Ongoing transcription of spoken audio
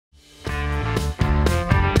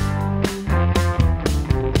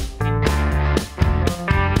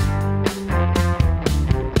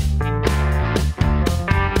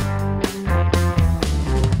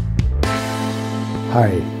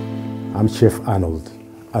Hi, I'm Chef Arnold,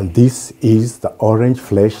 and this is the orange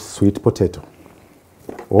flesh sweet potato.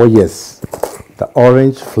 Oh yes, the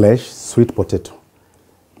orange flesh sweet potato.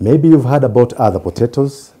 Maybe you've heard about other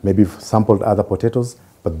potatoes, maybe you've sampled other potatoes,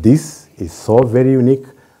 but this is so very unique,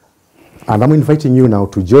 and I'm inviting you now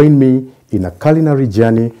to join me in a culinary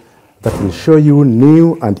journey that will show you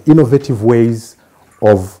new and innovative ways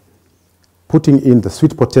of putting in the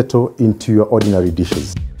sweet potato into your ordinary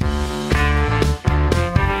dishes.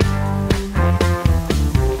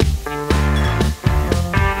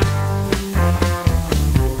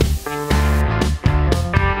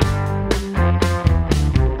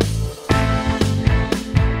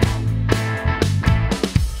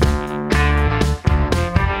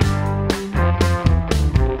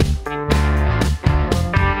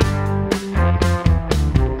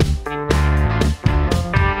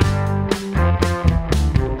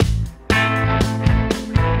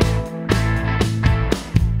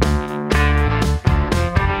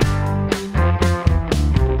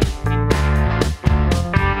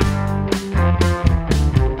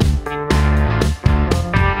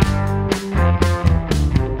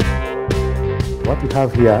 What we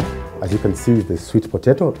have here, as you can see, is the sweet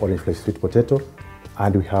potato, orange flesh sweet potato,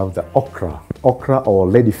 and we have the okra or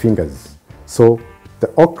lady fingers. So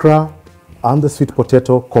the okra and the sweet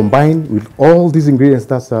potato combined with all these ingredients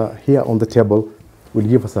that are here on the table will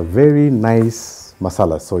give us a very nice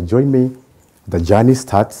masala. So join me, the journey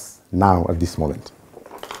starts now at this moment.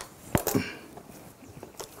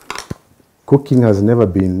 Cooking has never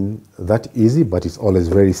been that easy, but it's always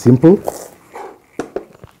very simple.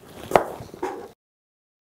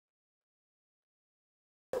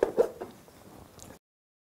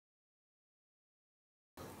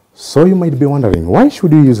 So you might be wondering, why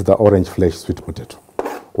should you use the orange flesh sweet potato?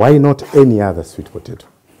 Why not any other sweet potato?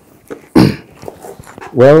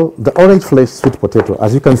 Well, the orange flesh sweet potato,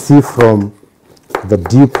 as you can see from the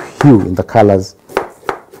deep hue in the colors,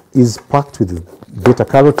 is packed with beta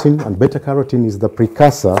carotene, and beta carotene is the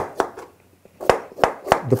precursor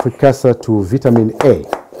to vitamin A,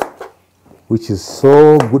 which is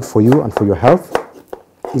so good for you and for your health,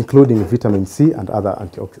 including vitamin C and other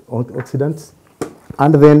antioxidants.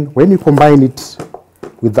 And then when you combine it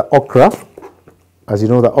with the okra, as you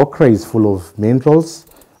know, the okra is full of minerals,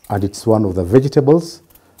 and it's one of the vegetables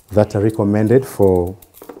that are recommended for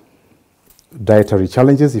dietary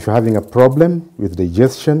challenges. If you're having a problem with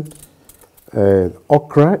digestion,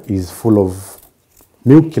 okra is full of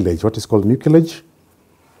mucilage, what is called mucilage,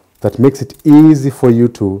 that makes it easy for you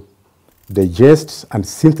to digest and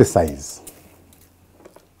synthesize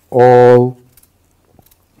all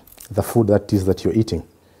the food that you're eating.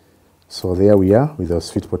 So there we are with our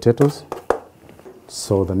sweet potatoes.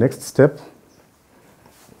 So the next step,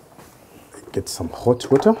 get some hot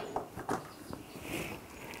water.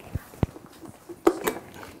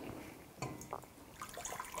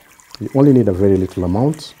 You only need a very little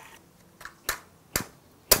amount.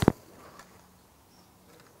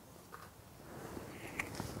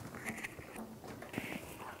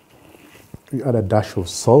 You add a dash of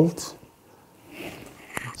salt.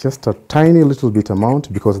 Just a tiny little bit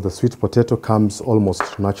amount, because the sweet potato comes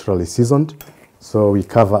almost naturally seasoned. So we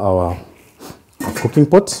cover our cooking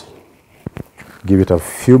pot, give it a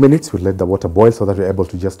few minutes, we'll let the water boil so that we're able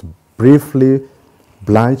to just briefly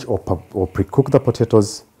blanch or pre-cook the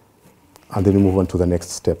potatoes, and then we move on to the next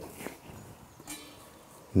step.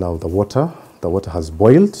 Now the water has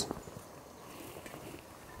boiled.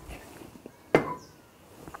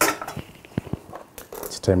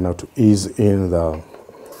 It's time now to ease in the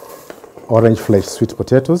orange flesh sweet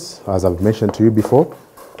potatoes. As I've mentioned to you before,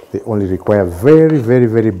 they only require very, very,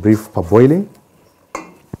 very brief parboiling.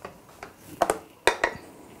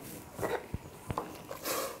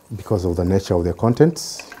 Because of the nature of their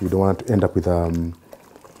contents, you don't want to end up with a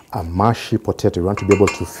mushy potato. You want to be able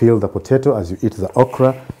to feel the potato as you eat the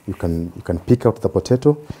okra. You can pick out the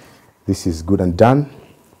potato. This is good and done.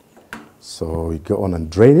 So we go on and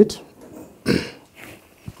drain it.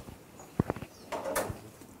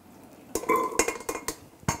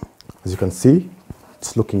 As you can see,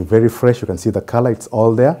 it's looking very fresh. You can see the color, it's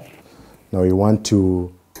all there. Now we want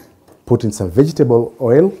to put in some vegetable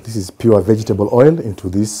oil. This is pure vegetable oil into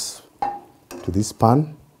this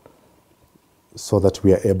pan, so that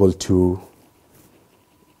we are able to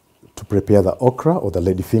prepare the okra, or the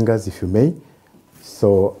lady fingers, if you may.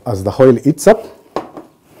 So as the oil heats up,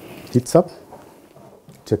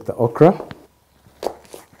 take the okra,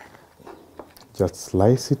 just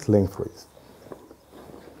slice it lengthwise.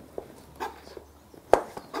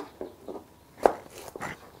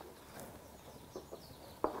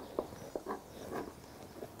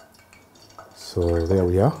 So there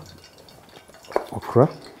we are. Okra.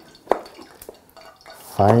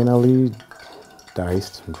 Finally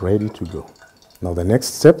diced and ready to go. Now the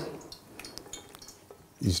next step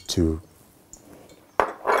is to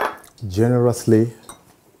generously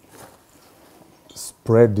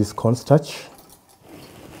spread this cornstarch.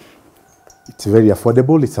 It's very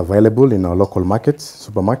affordable. It's available in our local markets,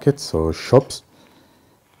 supermarkets or shops.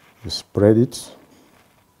 You spread it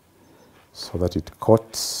so that it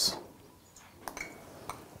coats.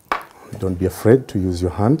 Don't be afraid to use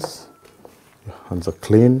your hands. Your hands are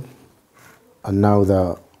clean. And now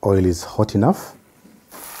the oil is hot enough.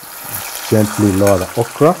 Gently lower the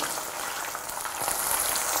okra.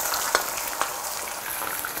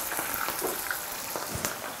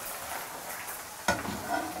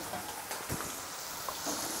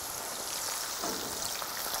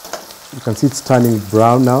 You can see it's turning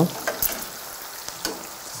brown now.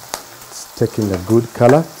 It's taking a good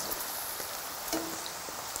color.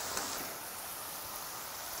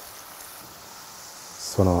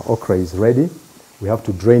 So now our okra is ready. We have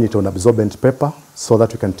to drain it on absorbent paper so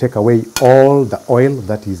that we can take away all the oil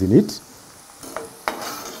that is in it.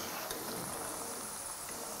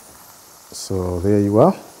 So there you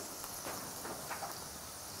are.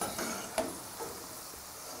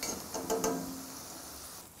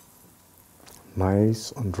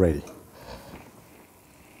 Nice and ready.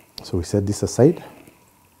 So we set this aside.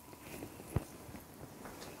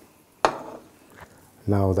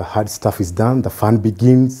 Now the hard stuff is done. The fun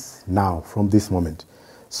begins now from this moment.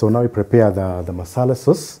 So now we prepare the masala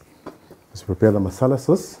sauce. As we prepare the masala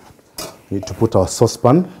sauce, we need to put our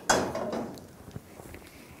saucepan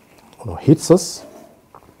on our heat sauce.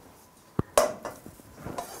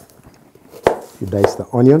 You dice the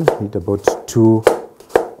onion. You need about 2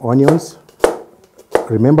 onions.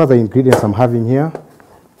 Remember the ingredients I'm having here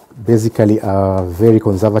basically are very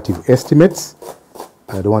conservative estimates.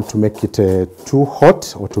 I don't want to make it too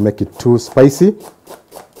hot or to make it too spicy.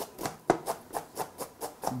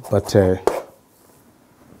 But in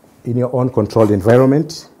your own controlled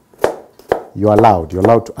environment, you're allowed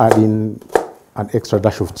to add in an extra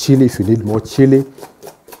dash of chili if you need more chili.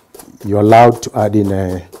 You're allowed to add in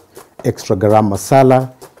extra garam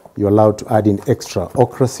masala. You're allowed to add in extra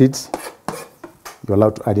okra seeds. You're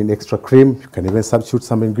allowed to add in extra cream. You can even substitute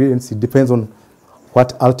some ingredients. It depends on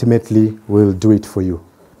what ultimately will do it for you.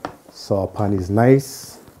 So our pan is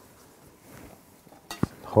nice,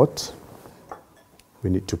 hot. We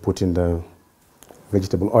need to put in the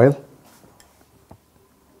vegetable oil.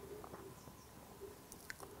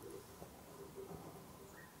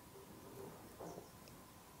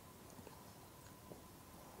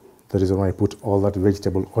 The reason why I put all that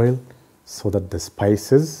vegetable oil so that the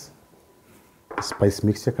spice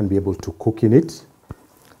mixture can be able to cook in it.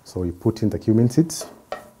 So we put in the cumin seeds.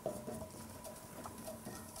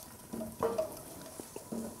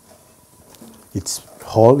 It's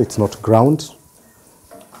whole, it's not ground.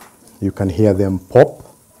 You can hear them pop.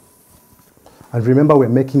 And remember, we're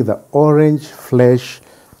making the orange flesh,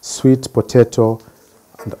 sweet potato,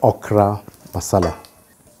 and okra masala.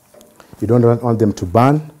 You don't want them to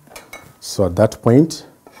burn. So at that point,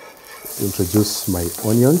 introduce my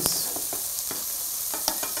onions.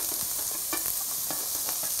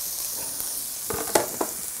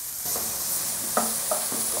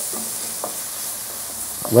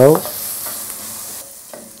 Well,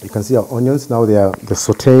 you can see our onions now, they're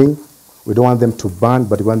sauteing. We don't want them to burn,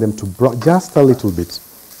 but we want them to brown just a little bit.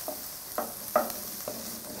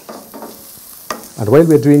 And while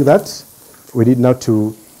we're doing that, we need now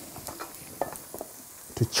to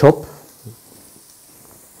chop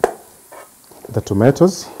the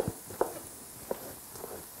tomatoes,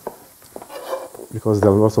 because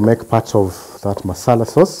they'll also make part of that masala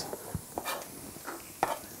sauce.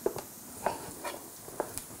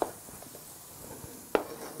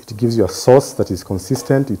 It gives you a sauce that is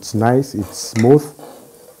consistent, it's nice, it's smooth.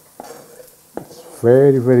 It's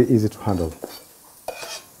very, very easy to handle.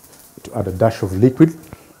 To add a dash of liquid.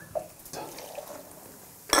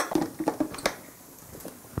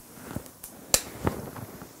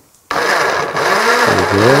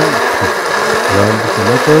 Blend the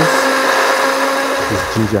tomatoes. This is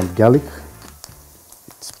ginger and garlic.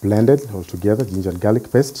 It's blended all together, ginger and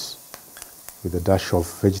garlic paste with a dash of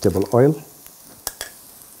vegetable oil.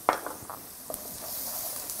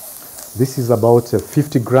 This is about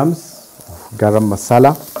 50 grams of garam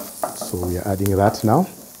masala, so we are adding that now.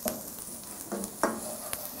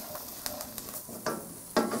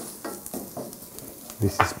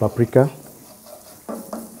 This is paprika.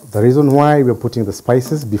 The reason why we're putting the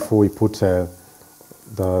spices before we put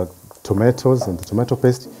the tomatoes and the tomato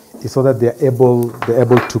paste is so that they're able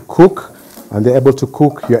to cook and they're able to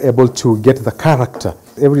cook, you're able to get the character.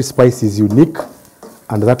 Every spice is unique,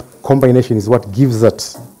 and that combination is what gives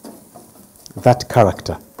it that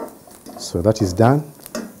character. So that is done.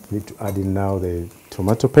 We need to add in now the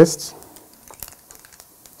tomato paste.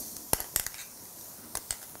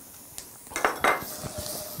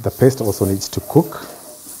 The paste also needs to cook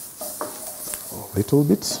a little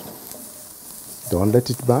bit. Don't let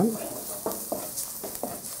it burn.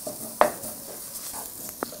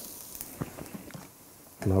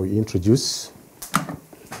 Now we introduce,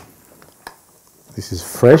 this is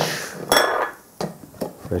fresh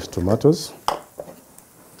tomatoes.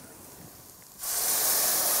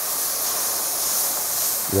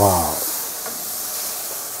 Wow,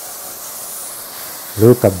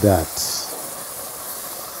 look at that.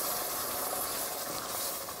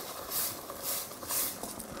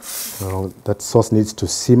 Now that sauce needs to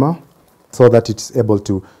simmer so that it's able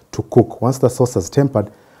to cook. Once the sauce has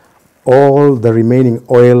tempered, all the remaining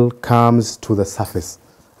oil comes to the surface.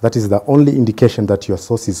 That is the only indication that your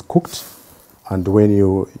sauce is cooked, and when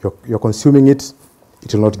you're consuming it,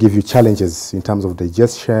 it will not give you challenges in terms of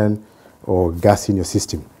digestion or gas in your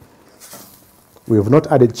system. We have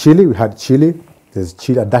not added chili. We had chili. There's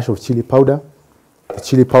a dash of chili powder. The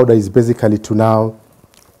chili powder is basically to now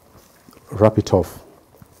wrap it off.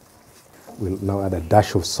 We'll now add a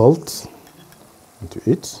dash of salt into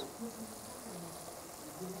it.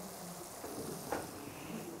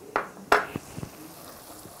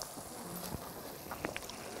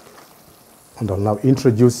 And I'll now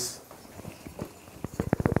introduce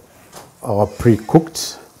our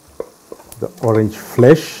pre-cooked, the orange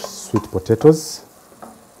flesh, sweet potatoes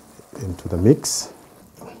into the mix.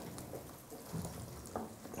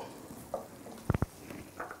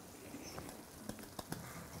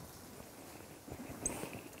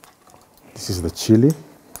 This is the chili.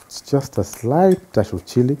 It's just a slight dash of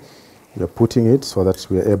chili. We're putting it so that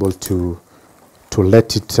we're able to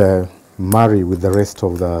let it marry with the rest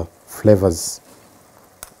of the flavors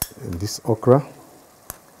in this okra.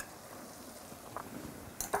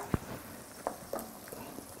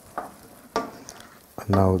 And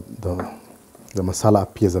now the masala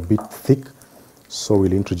appears a bit thick, so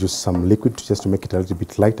we'll introduce some liquid just to make it a little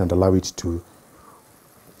bit light and allow it to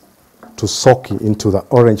soak into the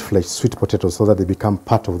orange flesh sweet potatoes so that they become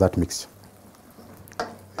part of that mixture.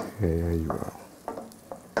 Here you are.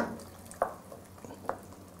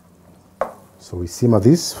 So we simmer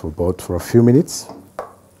this for a few minutes.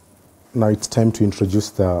 Now it's time to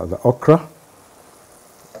introduce the okra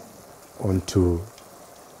onto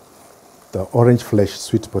the orange flesh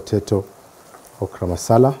sweet potato okra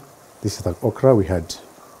masala. This is the okra we had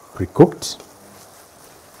pre-cooked.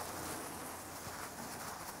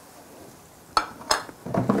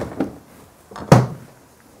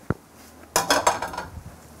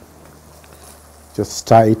 Just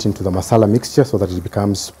stir it into the masala mixture so that it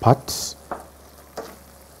becomes part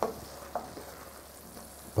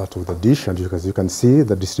of the dish, and as you can see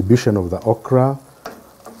the distribution of the okra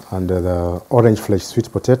and the orange flesh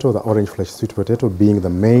sweet potato, the orange flesh sweet potato being the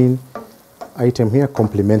main item here,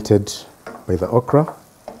 complemented by the okra.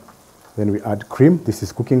 Then we add cream. This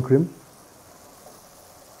is cooking cream,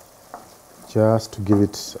 just to give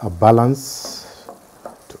it a balance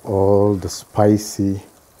to all the spicy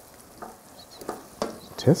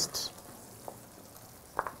taste.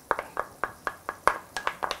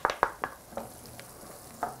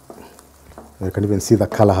 You can even see the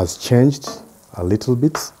color has changed a little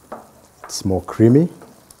bit. It's more creamy.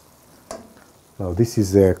 Now this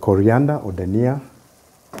is coriander or dania.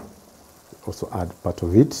 Also add part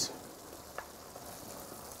of it.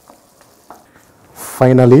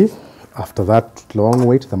 Finally, after that long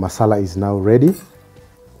wait, the masala is now ready.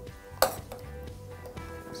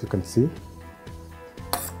 As you can see,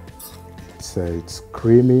 it's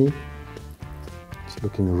creamy. It's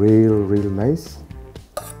looking real nice.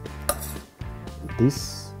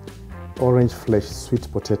 This orange flesh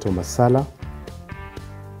sweet potato masala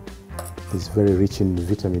is very rich in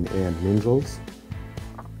vitamin A and minerals,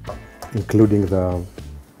 including the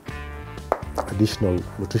additional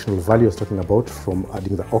nutritional value I was talking about from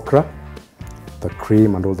adding the okra, the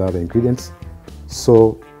cream and all the other ingredients.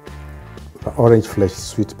 So the orange flesh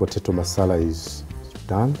sweet potato masala is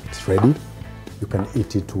done, it's ready. You can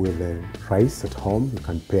eat it with rice at home, you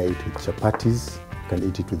can pair it with chapatis, you can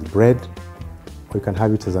eat it with bread, or you can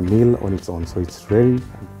have it as a meal on its own. So it's ready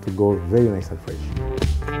to go, very nice and fresh.